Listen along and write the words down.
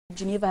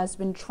Geneva has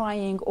been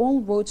trying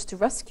all roads to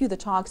rescue the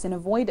talks and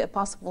avoid a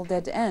possible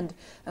dead end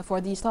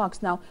for these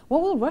talks. Now,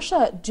 what will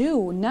Russia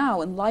do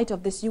now in light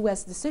of this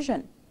U.S.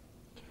 decision?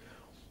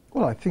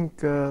 Well, I think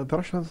the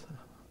Russians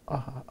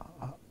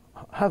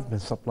have been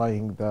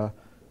supplying the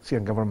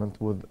Syrian government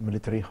with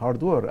military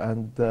hardware,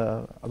 and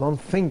I don't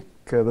think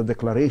the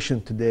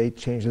declaration today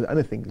changes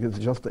anything. It's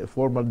just a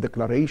formal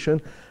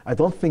declaration. I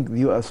don't think the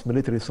U.S.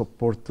 military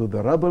support to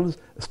the rebels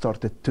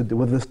started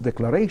with this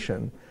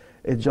declaration.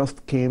 It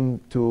just came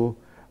to,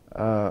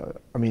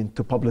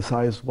 to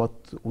publicize what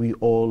we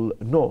all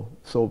know.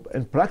 So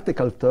in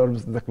practical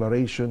terms, the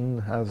declaration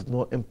has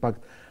no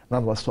impact,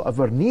 none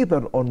whatsoever,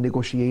 neither on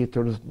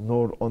negotiators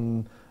nor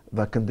on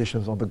the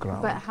conditions on the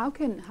ground. But how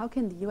can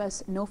the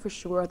U.S. know for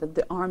sure that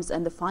the arms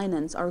and the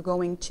finance are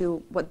going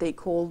to what they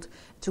called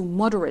to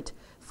moderate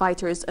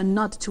fighters and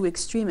not to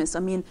extremists? I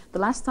mean, the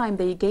last time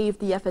they gave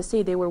the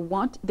FSA,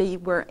 they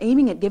were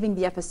aiming at giving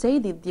the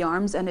FSA the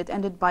arms, and it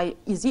ended by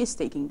ISIS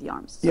taking the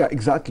arms. Yeah,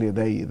 exactly.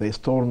 They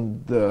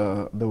stormed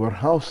the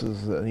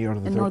warehouses near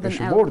the Turkish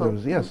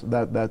borders. Yes,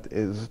 that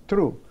is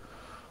true.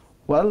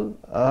 Well,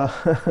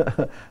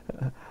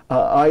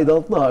 I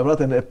don't know. I'm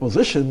not in a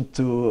position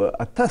to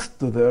attest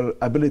to their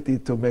ability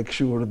to make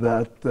sure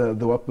that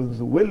the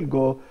weapons will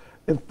go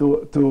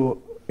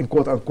into in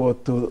quote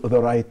unquote to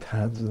the right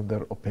hands, in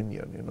their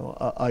opinion. You know,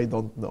 I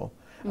don't know.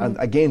 And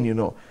again, you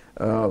know,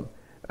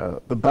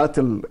 the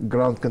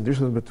battleground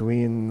conditions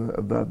between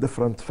the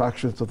different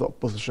factions of the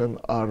opposition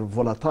are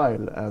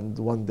volatile, and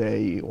one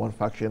day one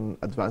faction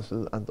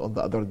advances, and on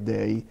the other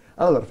day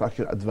another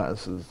faction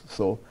advances.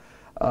 So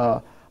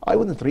I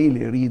wouldn't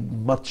really read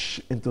much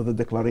into the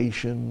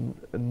declaration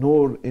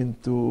nor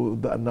into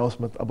the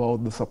announcement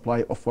about the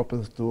supply of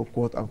weapons to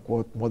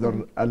quote-unquote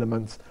moderate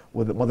elements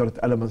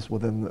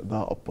within the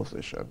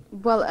opposition.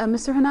 Well,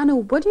 Mr.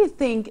 Hanano, what do you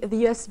think the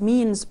U.S.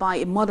 means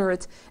by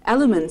moderate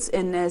elements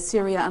in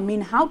Syria? I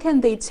mean, how can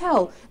they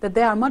tell that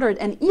they are moderate?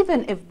 And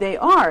even if they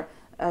are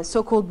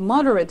so-called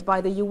moderate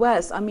by the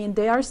U.S., I mean,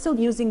 they are still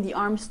using the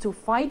arms to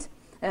fight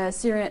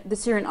the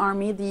Syrian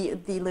army,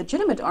 the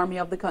legitimate army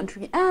of the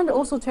country, and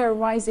also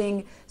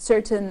terrorizing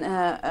certain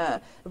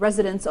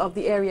residents of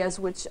the areas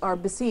which are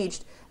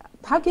besieged.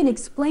 How can you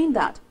explain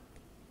that?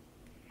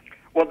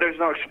 Well, there's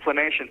no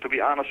explanation, to be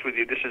honest with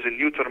you. This is a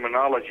new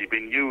terminology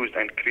being used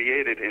and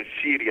created in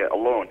Syria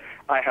alone.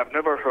 I have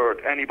never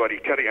heard anybody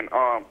carry an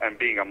arm and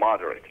being a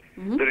moderate.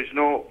 There is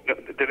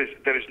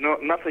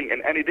nothing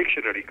in any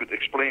dictionary could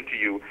explain to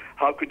you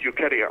how could you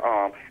carry an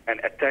arm and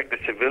attack the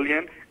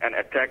civilian and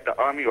attack the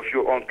army of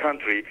your own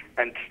country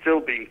and still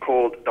being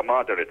called the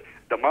moderate.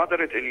 The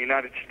moderate in the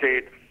United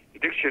States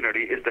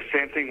dictionary is the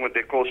same thing when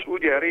they call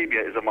Saudi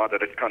Arabia is a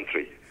moderate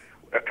country.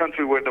 A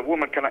country where the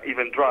woman cannot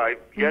even drive,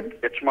 yet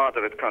it's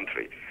moderate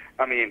country.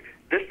 I mean,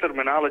 this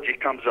terminology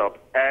comes up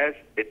as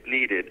it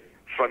needed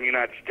from the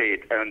United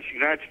States, and the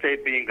United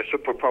States being the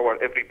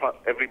superpower,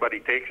 everybody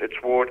takes its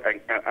word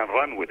and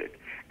run with it.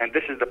 And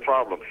this is the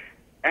problem.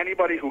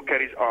 Anybody who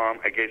carries arm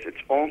against its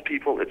own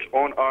people, its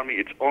own army,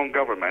 its own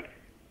government,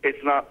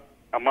 it's not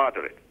a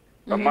moderate.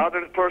 A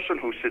moderate person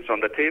who sits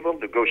on the table,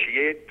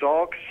 negotiate,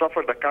 talk,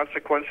 suffer the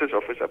consequences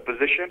of his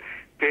opposition,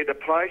 pay the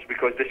price,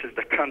 because this is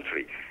the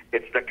country.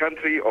 It's the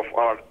country of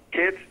our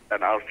kids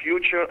and our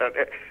future.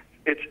 And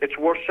it's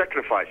worth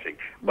sacrificing.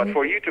 But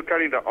for you to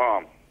carry the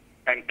arm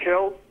and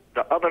kill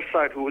the other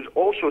side who is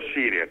also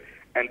Syrian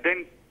and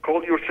then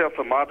call yourself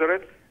a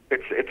moderate,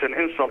 it's an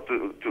insult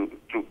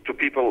to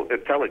people's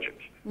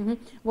intelligence.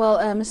 Well,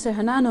 Mr.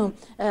 Hanano,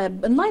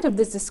 in light of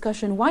this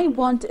discussion, why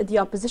won't the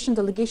opposition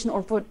delegation,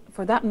 or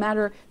for that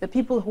matter, the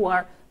people who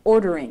are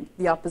ordering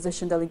the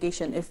opposition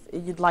delegation, if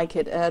you'd like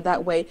it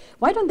that way,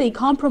 why don't they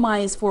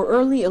compromise for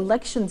early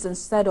elections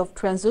instead of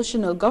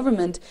transitional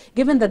government,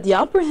 given that the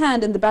upper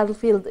hand in the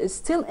battlefield is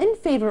still in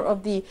favor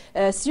of the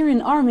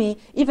Syrian army,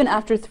 even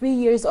after 3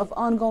 years of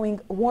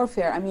ongoing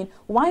warfare? I mean,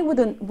 why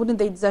wouldn't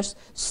they just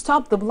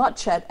stop the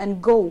bloodshed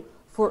and go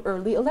for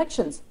early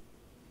elections?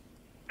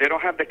 They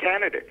don't have the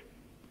candidate.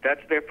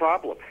 That's their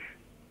problem.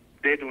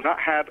 They do not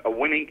have a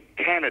winning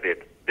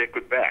candidate they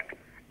could back.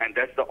 And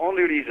that's the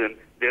only reason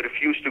they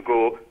refuse to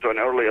go to an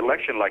early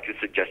election like you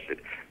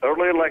suggested.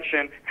 Early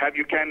election, have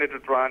your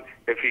candidate run.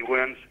 If he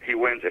wins, he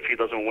wins. If he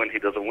doesn't win, he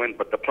doesn't win.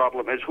 But the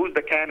problem is, who's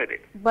the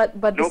candidate? But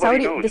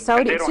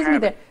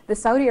the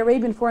Saudi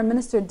Arabian foreign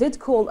minister did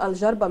call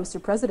Al-Jarba,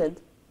 Mr.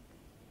 President.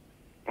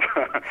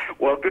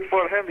 Well, good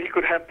for him. He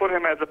could have put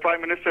him as a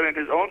prime minister in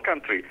his own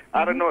country.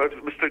 I don't know if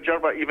Mr.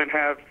 Jarba even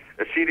have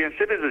a Syrian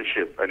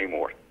citizenship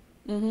anymore.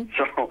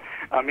 So,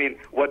 I mean,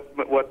 what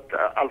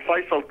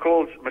Al-Faisal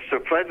calls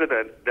Mr.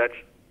 President, that's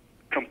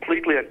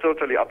completely and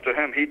totally up to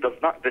him. He does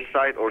not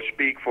decide or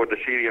speak for the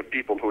Syrian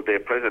people who their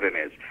president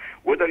is.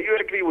 Whether you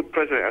agree with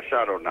President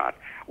Assad or not,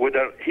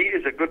 whether he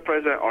is a good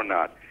president or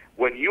not,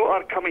 when you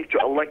are coming to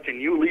elect a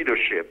new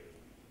leadership,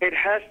 it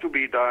has to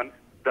be done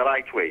the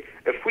right way.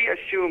 If we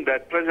assume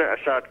that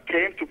President Assad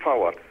came to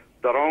power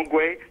the wrong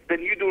way,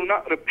 then you do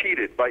not repeat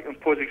it by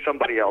imposing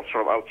somebody else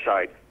from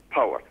outside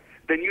power.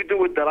 Then you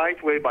do it the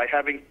right way by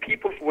having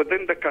people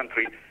within the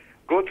country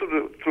go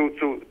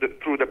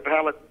through the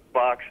ballot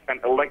box and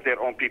elect their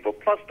own people.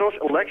 Plus, those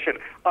elections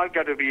are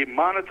going to be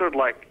monitored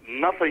like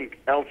nothing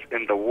else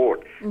in the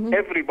world.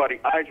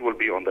 Everybody's eyes will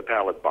be on the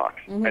ballot box,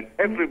 and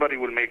everybody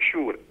will make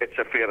sure it's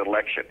a fair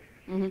election.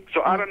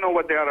 So I don't know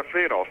what they are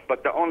afraid of,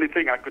 but the only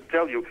thing I could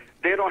tell you,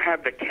 they don't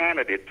have the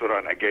candidate to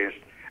run against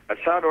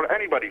Assad or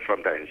anybody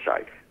from the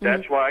inside.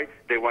 That's why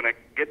they want to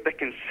get the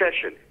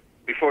concession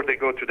before they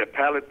go to the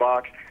ballot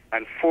box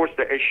and force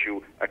the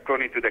issue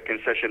according to the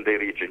concession they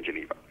reach in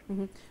Geneva.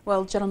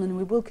 Well, gentlemen,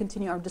 we will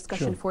continue our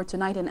discussion for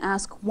tonight and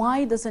ask,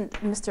 why doesn't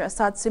Mr.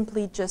 Assad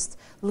simply just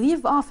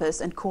leave office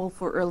and call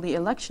for early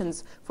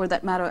elections for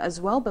that matter as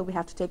well? But we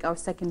have to take our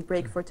second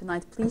break for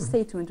tonight. Please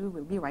stay tuned. We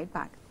will be right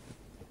back.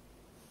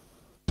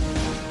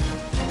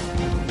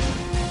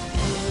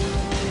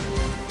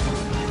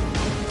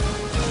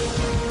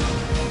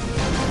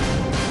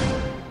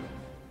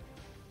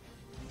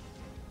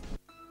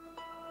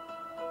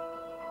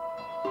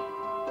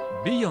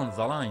 Beyond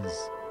the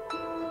lines,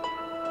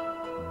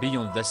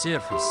 beyond the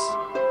surface.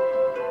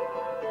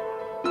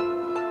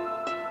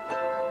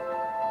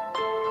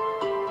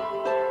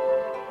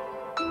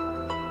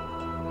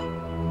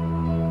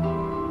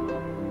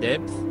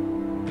 Depth,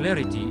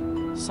 clarity,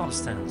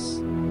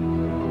 substance.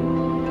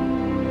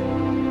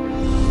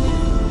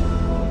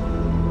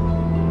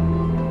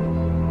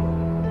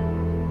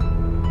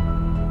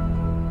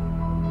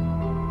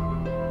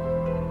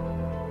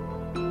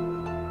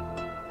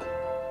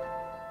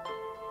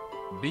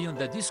 Beyond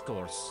the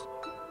discourse.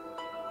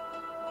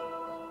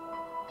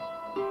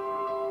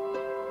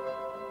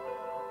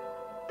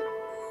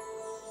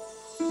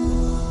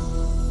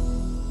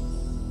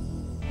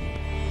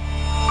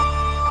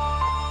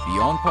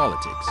 Beyond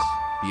politics,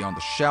 beyond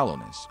the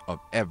shallowness of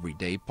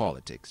everyday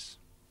politics.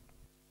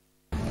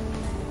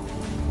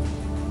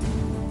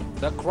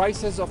 The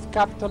crisis of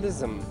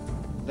capitalism,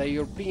 the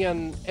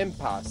European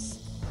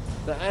impasse,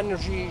 the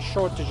energy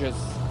shortages,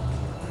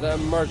 the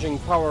emerging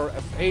power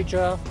of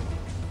Asia,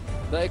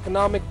 the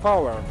economic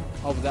power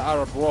of the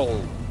Arab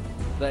world,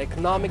 the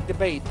economic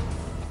debate,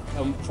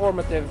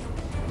 informative,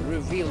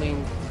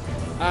 revealing,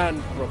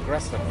 and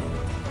progressive.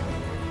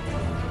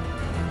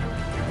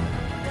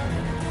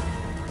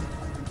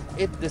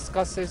 It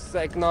discusses the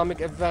economic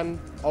event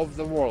of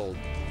the world.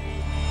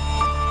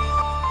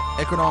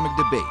 Economic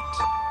debate,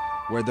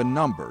 where the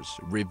numbers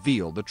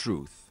reveal the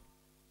truth.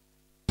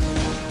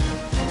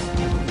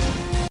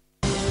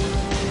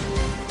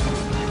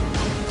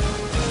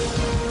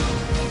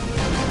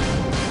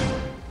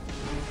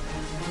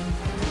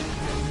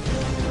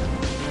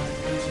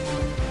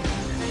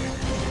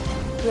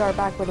 We are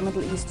back with the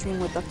Middle East stream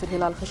with Dr.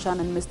 Hilal Khashan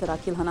and Mr.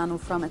 Akil Hanano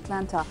from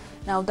Atlanta.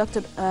 Now,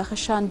 Dr.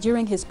 Khashan,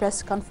 during his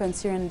press conference,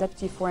 Syrian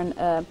Deputy Foreign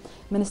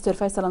Minister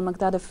Faisal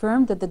al-Maghdad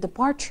affirmed that the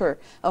departure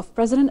of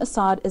President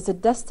Assad is a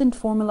destined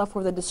formula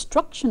for the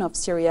destruction of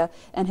Syria,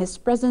 and his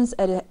presence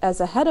as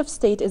a head of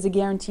state is a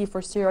guarantee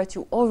for Syria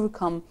to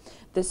overcome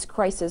this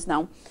crisis.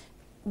 Now,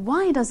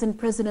 why doesn't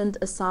President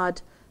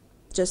Assad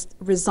just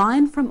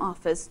resign from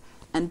office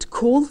and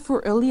call for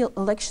early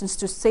elections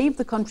to save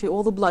the country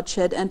all the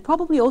bloodshed, and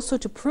probably also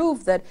to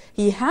prove that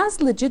he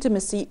has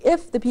legitimacy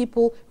if the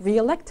people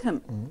re-elect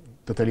him?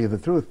 To tell you the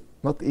truth,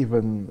 not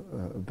even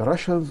the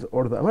Russians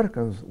or the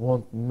Americans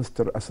want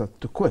Mr. Assad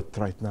to quit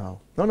right now.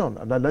 No,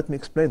 let me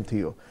explain to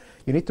you.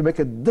 You need to make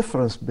a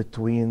difference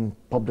between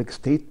public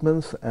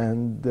statements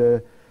and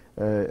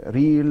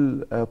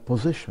real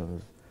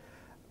positions.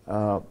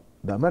 The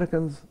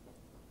Americans,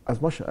 as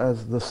much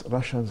as the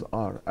Russians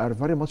are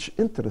very much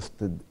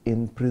interested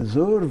in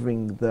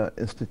preserving the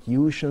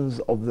institutions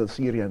of the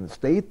Syrian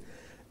state,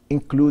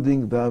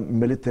 including the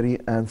military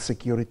and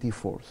security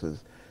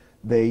forces.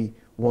 They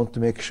want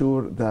to make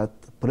sure that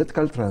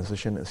political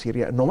transition in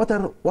Syria, no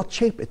matter what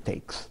shape it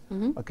takes,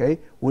 okay,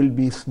 will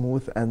be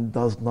smooth and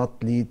does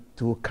not lead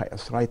to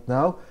chaos. Right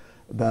now,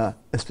 the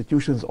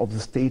institutions of the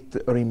state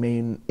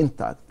remain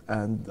intact,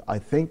 and I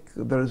think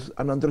there's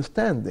an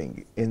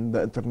understanding in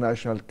the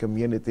international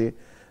community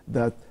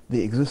that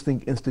the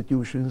existing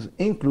institutions,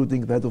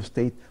 including that of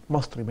state,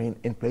 must remain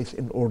in place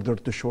in order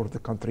to shore the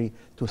country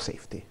to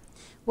safety.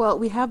 Well,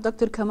 we have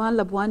Dr. Kamal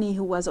Labwani,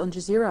 who was on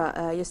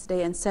Jazeera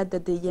yesterday and said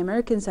that the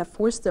Americans have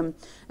forced them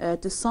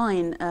to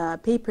sign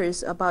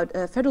papers about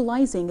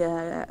federalizing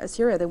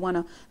Syria. They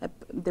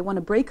want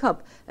to break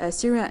up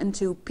Syria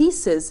into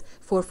pieces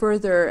for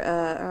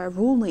further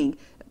ruling.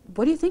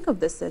 What do you think of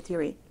this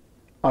theory?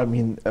 I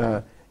mean,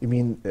 you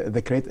mean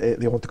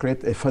they want to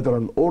create a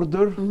federal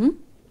order?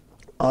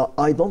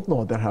 I don't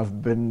know. There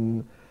have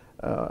been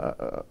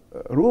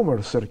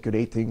rumors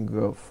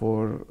circulating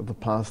for the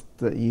past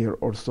year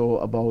or so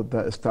about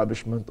the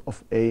establishment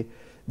of a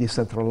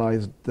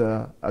decentralized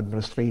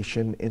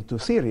administration into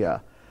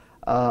Syria.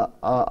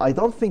 I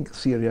don't think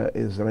Syria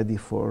is ready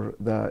for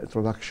the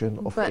introduction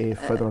of a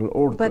federal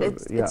order. But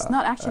it's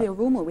not actually a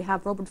rumor. We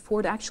have Robert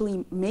Ford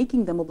actually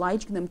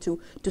obliging them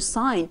to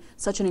sign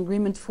such an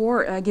agreement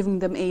for giving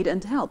them aid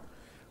and help.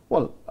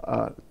 Well,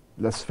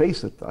 let's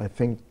face it, I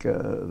think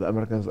the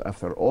Americans,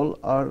 after all,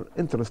 are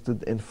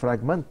interested in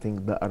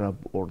fragmenting the Arab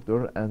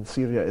order, and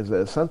Syria is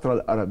a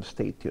central Arab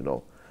state, you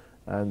know.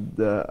 And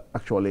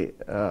actually,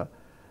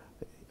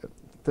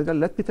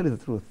 let me tell you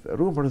the truth,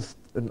 rumors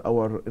in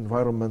our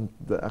environment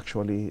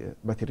actually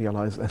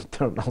materialize and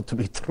turn out to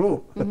be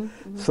true.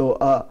 So,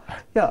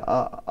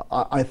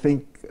 I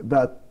think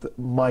that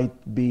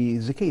might be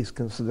the case,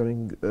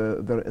 considering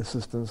their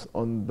insistence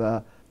on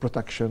the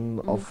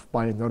protection of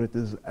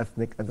minorities,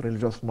 ethnic and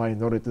religious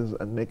minorities,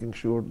 and making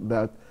sure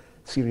that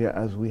Syria,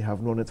 as we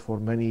have known it for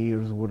many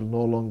years, will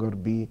no longer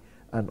be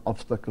an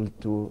obstacle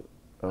to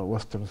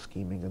Western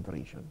scheming in the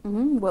region.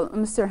 Well,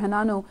 Mr.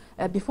 Hanano,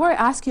 before I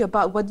ask you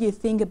about what you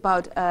think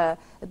about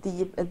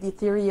the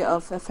theory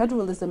of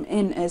federalism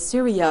in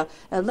Syria,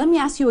 let me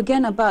ask you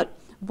again about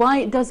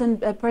why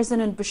doesn't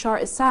President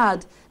Bashar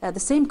Assad, the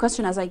same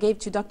question as I gave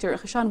to Dr.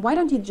 Khashan, why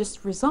don't you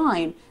just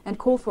resign and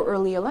call for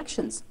early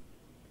elections?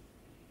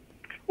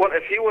 Well,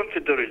 if he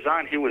wanted to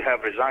resign, he would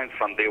have resigned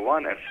from day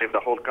one and saved the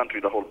whole country,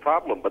 the whole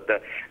problem. But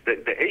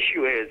the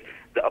issue is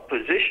the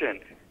opposition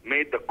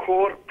made the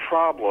core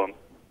problem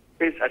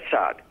is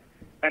Assad.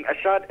 And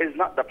Assad is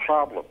not the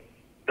problem.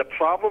 The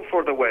problem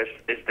for the West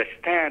is the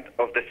stand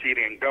of the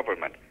Syrian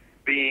government,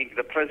 being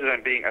the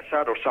president being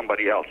Assad or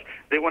somebody else.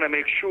 They want to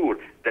make sure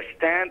the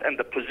stand and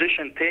the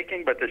position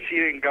taken by the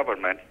Syrian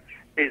government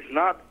is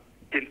not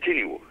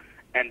continual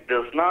and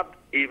does not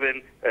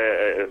even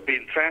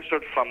being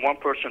transferred from one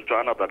person to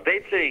another. They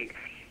think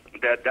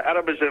that the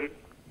Arabism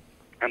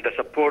and the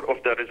support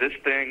of the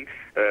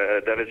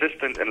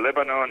resistant in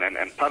Lebanon and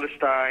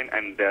Palestine,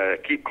 and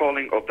keep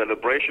calling of the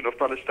liberation of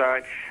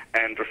Palestine,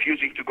 and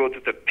refusing to go to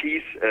the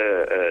peace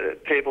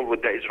table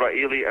with the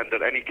Israeli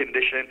under any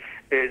condition,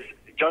 is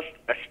just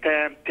a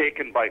stand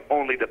taken by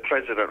only the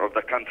president of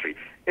the country.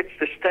 It's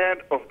the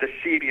stand of the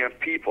Syrian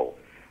people.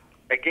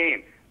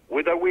 Again,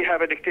 whether we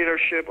have a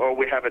dictatorship or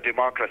we have a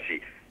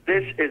democracy,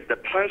 this is the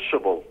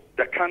principle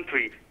the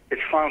country is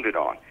founded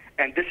on.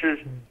 And this is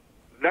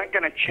not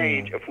going to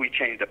change if we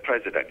change the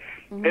president.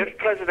 If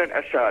President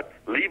Assad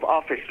leave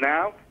office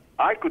now,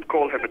 I could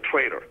call him a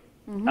traitor.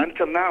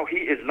 Until now, he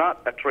is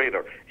not a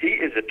traitor. He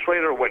is a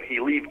traitor when he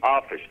leave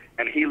office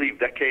and he leave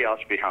the chaos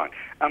behind.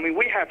 I mean,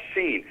 we have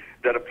seen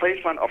the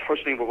replacement of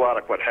Hosni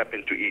Mubarak, what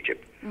happened to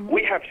Egypt.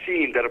 We have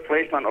seen the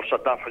replacement of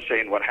Saddam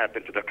Hussein, what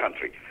happened to the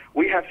country.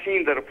 We have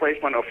seen the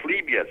replacement of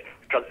Libya's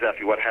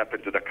Gaddafi, what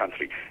happened to the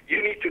country.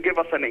 You need to give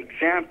us an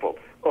example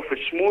of a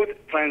smooth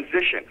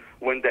transition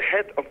when the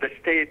head of the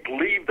state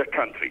leave the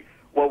country.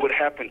 What would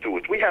happen to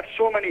it? We have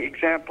so many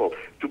examples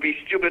to be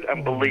stupid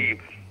and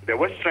believe the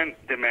Western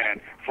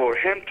demand for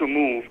him to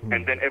move,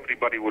 and then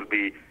everybody will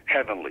be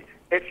heavenly.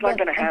 It's not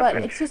going to happen.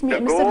 But excuse me,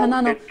 Mr.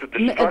 Hanano,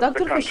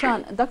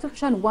 Dr.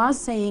 Khashan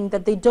was saying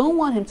that they don't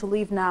want him to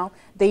leave now.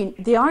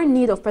 They are in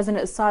need of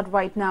President Assad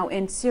right now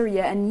in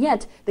Syria, and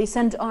yet they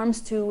send arms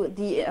to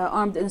the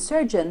armed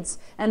insurgents.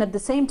 And at the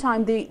same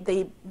time,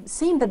 they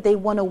seem that they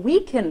want to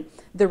weaken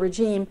the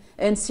regime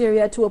in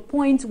Syria to a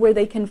point where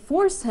they can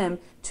force him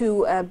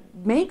to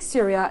make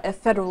Syria a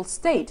federal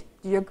state.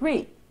 Do you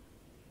agree?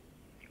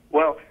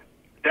 Well,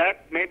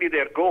 that may be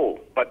their goal,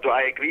 but do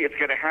I agree it's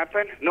going to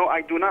happen? No, I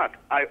do not.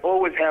 I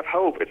always have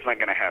hope it's not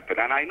going to happen,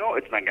 and I know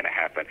it's not going to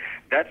happen.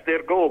 That's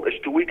their goal, is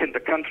to weaken the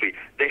country.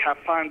 They have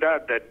found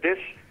out that this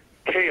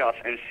chaos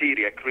in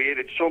Syria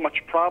created so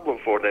much problem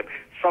for them.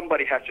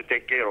 Somebody has to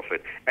take care of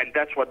it, and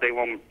that's what they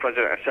want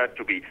President Assad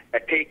to be,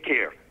 a take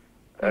care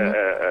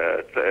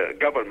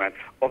government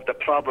of the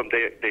problem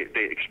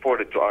they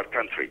exported to our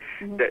country.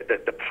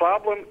 The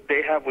problem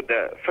they have with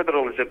the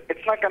federalism,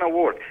 it's not going to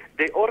work.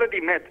 They already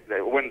met,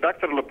 when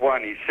Dr.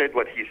 Labwani said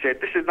what he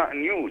said, this is not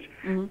news.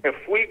 If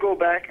we go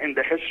back in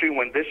the history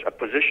when this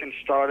opposition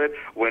started,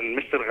 when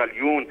Mr.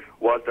 Ghalyoun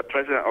was the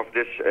president of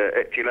this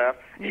Itilaf,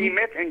 he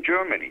met in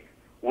Germany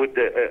with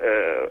the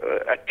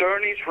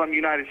attorneys from the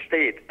United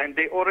States, and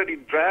they already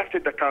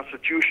drafted the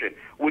constitution,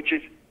 which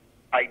is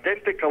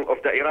identical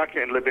of the Iraqi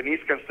and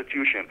Lebanese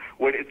constitution,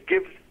 where it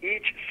gives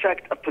each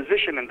sect a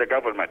position in the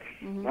government,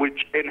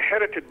 which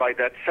inherited by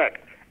that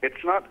sect.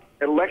 It's not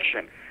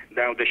election.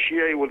 Now the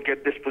Shia will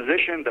get this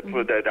position, the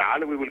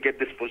Alawi will get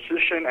this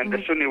position, and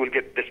the Sunni will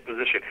get this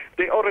position.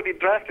 They already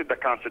drafted the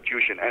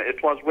constitution, and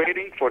it was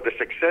waiting for the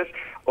success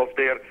of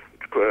their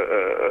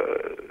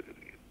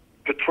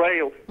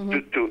portrayal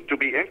to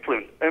be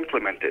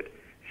implemented.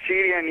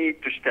 Syria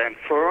needs to stand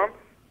firm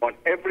on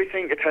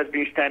everything it has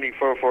been standing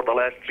for the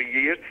last 3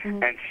 years,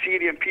 and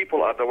Syrian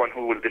people are the one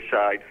who will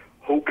decide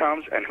who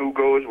comes and who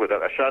goes,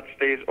 whether Assad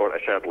stays or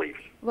Assad leaves.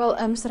 Well,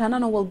 Mr.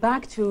 Hanano, well,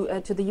 back to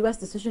the U.S.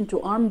 decision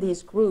to arm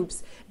these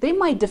groups. They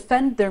might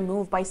defend their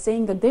move by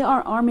saying that they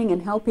are arming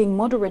and helping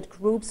moderate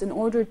groups in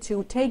order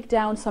to take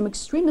down some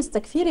extremist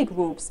Takfiri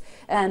groups,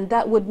 and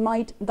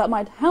that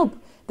might help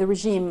the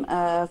regime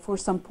for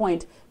some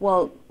point.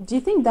 Well, do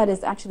you think that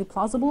is actually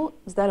plausible?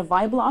 Is that a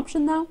viable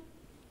option now?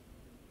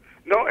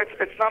 No,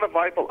 it's not a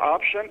viable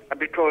option,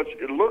 because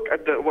look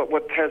at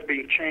what has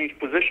been changed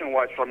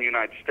position-wise from the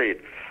United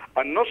States.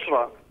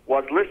 Al-Nusra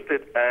was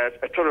listed as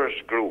a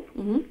terrorist group.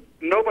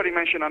 Nobody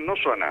mentioned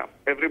al-Nusra now.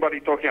 Everybody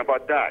talking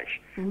about Daesh.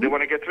 They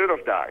want to get rid of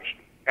Daesh.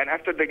 And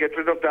after they get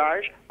rid of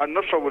Daesh,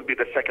 al-Nusra will be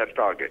the second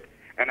target.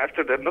 And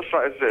after the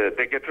Nusra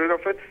they get rid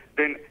of it,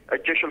 then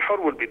Jaish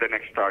al-Hur will be the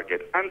next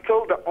target.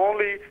 Until the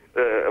only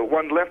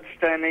one left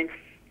standing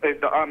is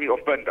the army of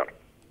Bandar,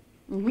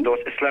 those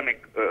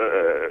Islamic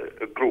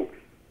group.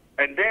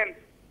 And then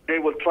they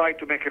will try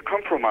to make a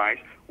compromise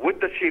with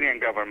the Syrian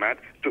government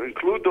to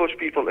include those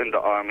people in the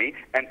army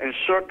and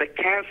insert the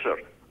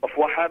cancer of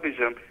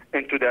Wahhabism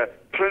into the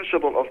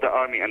principle of the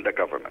army and the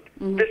government.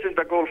 This is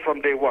the goal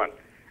from day one.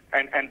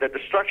 And the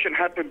destruction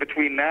happened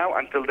between now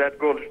until that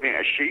goal has been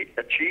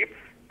achieved.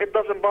 It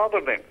doesn't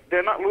bother them.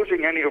 They're not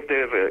losing any of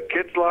their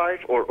kids' life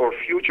or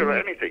future or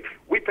anything.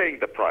 We're paying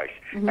the price.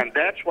 And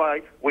that's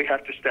why we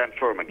have to stand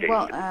firm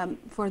against it.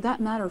 For that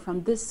matter,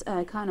 from this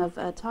kind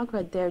of talk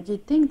right there, do you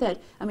think that,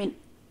 I mean,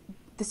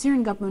 the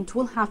Syrian government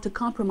will have to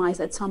compromise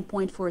at some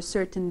point for a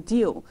certain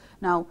deal?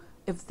 Now,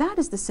 if that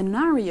is the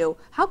scenario,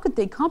 how could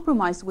they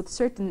compromise with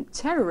certain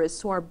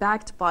terrorists who are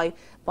backed by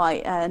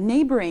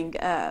neighboring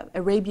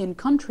Arabian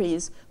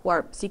countries who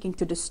are seeking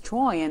to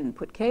destroy and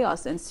put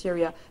chaos in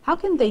Syria? How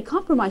can they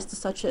compromise to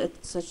such a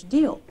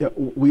deal? Yeah,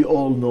 we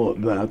all know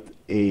that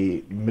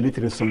a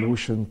military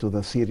solution to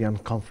the Syrian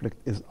conflict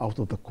is out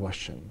of the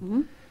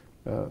question.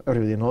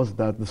 Everybody knows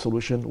that the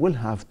solution will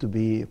have to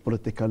be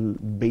political,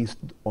 based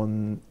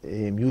on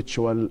a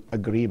mutual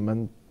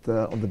agreement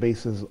on the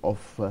basis of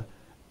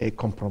a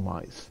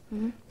compromise.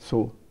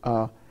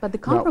 But the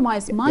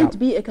compromise might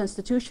be a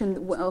constitution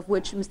of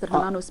which Mr.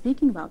 Hanano is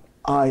speaking about.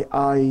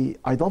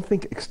 I don't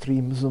think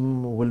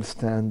extremism will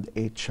stand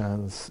a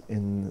chance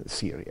in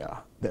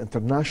Syria. The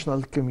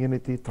international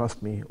community,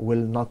 trust me,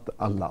 will not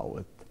allow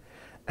it.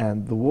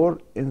 And the war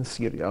in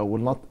Syria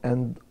will not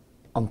end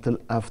until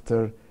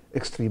after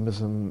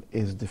extremism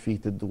is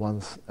defeated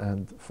once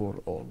and for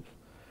all.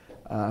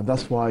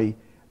 That's why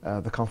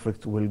the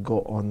conflict will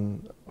go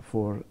on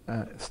for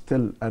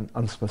still an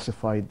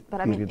unspecified period of time.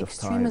 But I mean,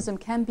 extremism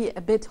can be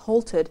a bit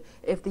halted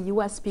if the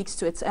U.S. speaks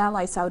to its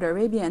ally Saudi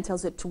Arabia and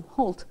tells it to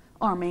halt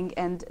arming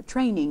and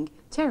training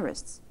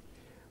terrorists.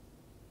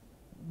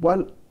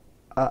 Well,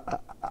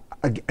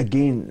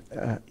 again,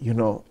 you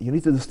know, you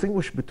need to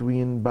distinguish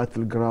between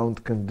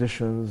battleground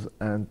conditions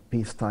and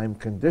peacetime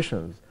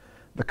conditions.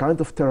 The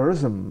kind of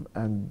terrorism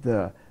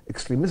and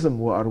extremism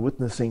we are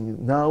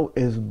witnessing now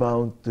is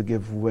bound to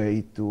give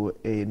way to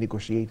a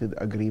negotiated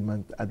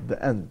agreement at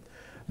the end.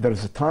 There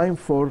is a time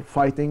for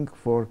fighting,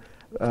 for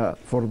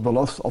the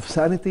loss of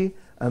sanity,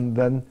 and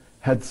then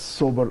head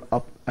sober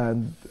up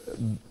and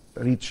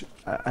reach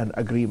an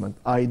agreement.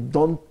 I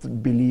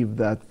don't believe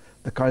that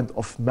the kind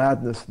of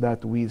madness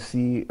that we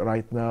see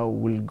right now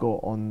will go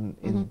on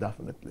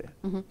indefinitely.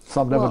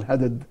 Some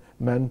level-headed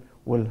men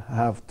will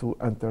have to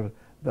enter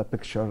the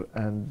picture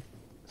and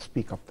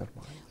speak up their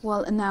minds.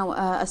 Well, now,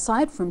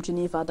 aside from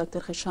Geneva, Dr.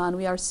 Khashan,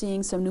 we are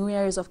seeing some new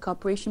areas of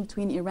cooperation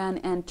between Iran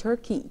and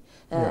Turkey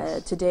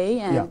today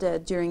and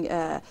during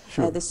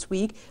this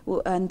week.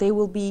 And they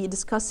will be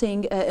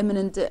discussing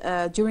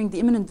during the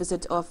imminent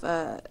visit of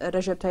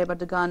Recep Tayyip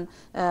Erdogan.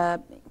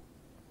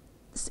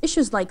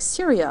 Issues like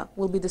Syria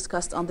will be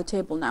discussed on the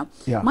table now.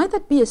 Might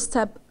that be a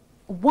step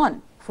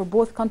one for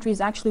both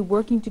countries actually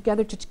working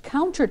together to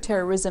counter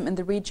terrorism in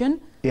the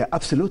region? Yeah,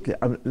 absolutely.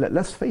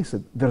 Let's face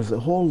it, there's a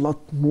whole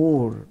lot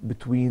more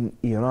between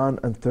Iran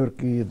and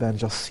Turkey than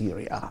just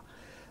Syria.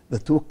 The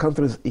two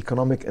countries'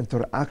 economic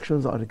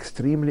interactions are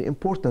extremely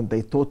important.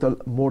 They total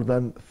more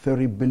than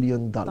 $30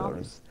 billion.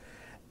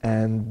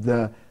 And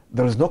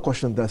there is no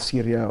question that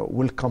Syria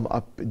will come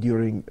up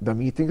during the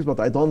meetings, but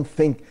I don't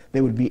think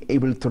they will be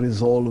able to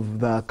resolve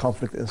the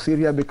conflict in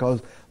Syria,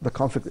 because the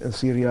conflict in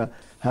Syria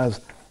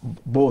has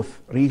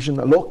both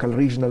local,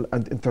 regional,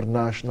 and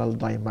international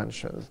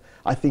dimensions.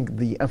 I think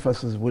the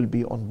emphasis will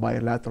be on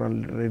bilateral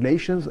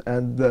relations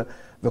and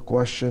the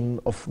question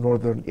of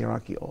northern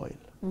Iraqi oil.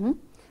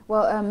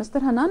 Well, Mr.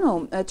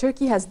 Hanano,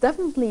 Turkey has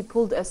definitely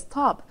pulled a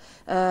stop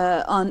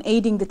on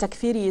aiding the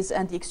Takfiris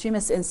and the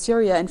extremists in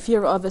Syria in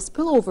fear of a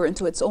spillover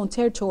into its own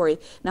territory.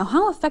 Now,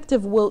 how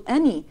effective will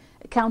any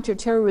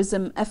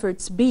counter-terrorism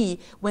efforts be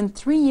when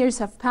 3 years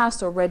have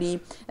passed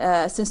already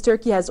since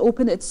Turkey has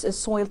opened its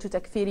soil to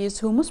Takfiris,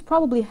 who most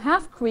probably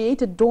have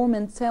created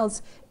dormant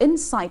cells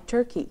inside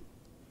Turkey?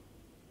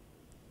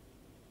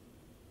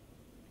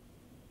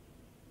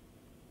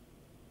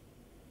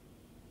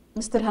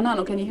 Mr.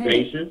 Hanano, can you hear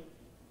me?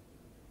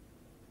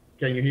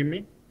 Can you hear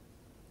me?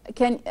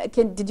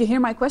 Did you hear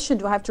my question?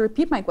 Do I have to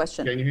repeat my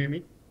question? Can you hear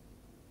me?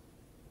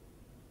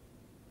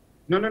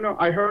 No,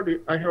 I heard you.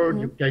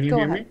 Can you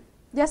hear me?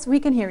 Yes, we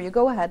can hear you.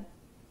 Go ahead.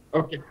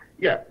 Okay.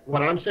 Yeah,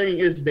 what I'm saying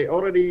is they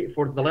already,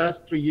 for the last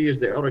 3 years,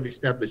 they already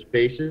established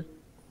bases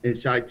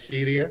inside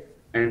Syria,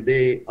 and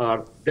they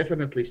are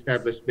definitely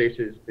established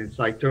bases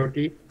inside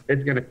Turkey.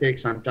 It's going to take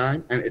some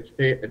time, and it's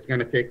going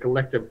to take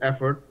collective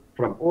effort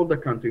from all the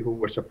countries who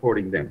were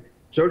supporting them.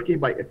 Turkey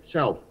by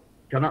itself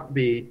cannot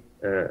be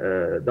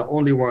the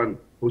only one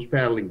who's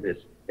paddling this.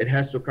 It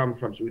has to come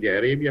from Saudi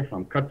Arabia,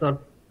 from Qatar,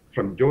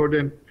 from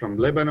Jordan, from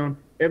Lebanon,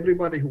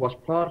 everybody who was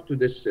part to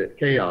this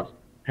chaos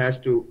has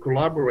to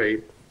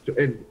collaborate to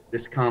end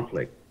this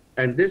conflict.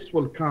 And this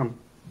will come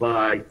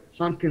by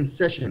some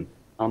concession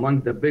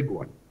among the big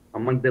one,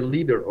 among the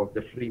leader of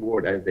the free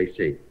world, as they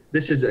say.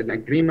 This is an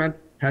agreement,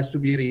 has to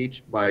be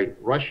reached by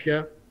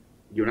Russia,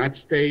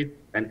 United States,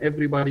 and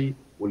everybody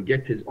will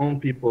get his own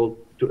people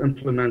to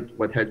implement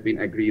what has been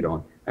agreed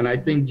on. And I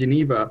think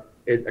Geneva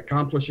is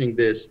accomplishing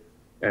this,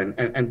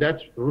 and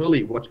that's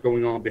really what's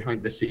going on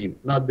behind the scene,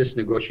 not this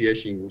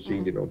negotiation we're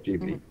seeing on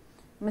TV.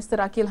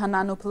 Mr. Akil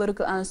Hanano,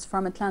 political analyst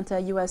from Atlanta,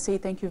 USA,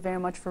 thank you very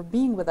much for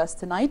being with us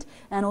tonight.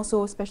 And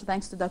also special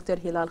thanks to Dr.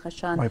 Hilal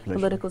Khashan,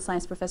 political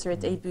science professor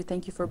at ABU.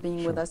 Thank you for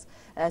being with us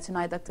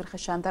tonight, Dr.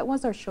 Khashan. That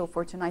was our show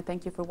for tonight.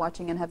 Thank you for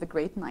watching and have a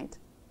great night.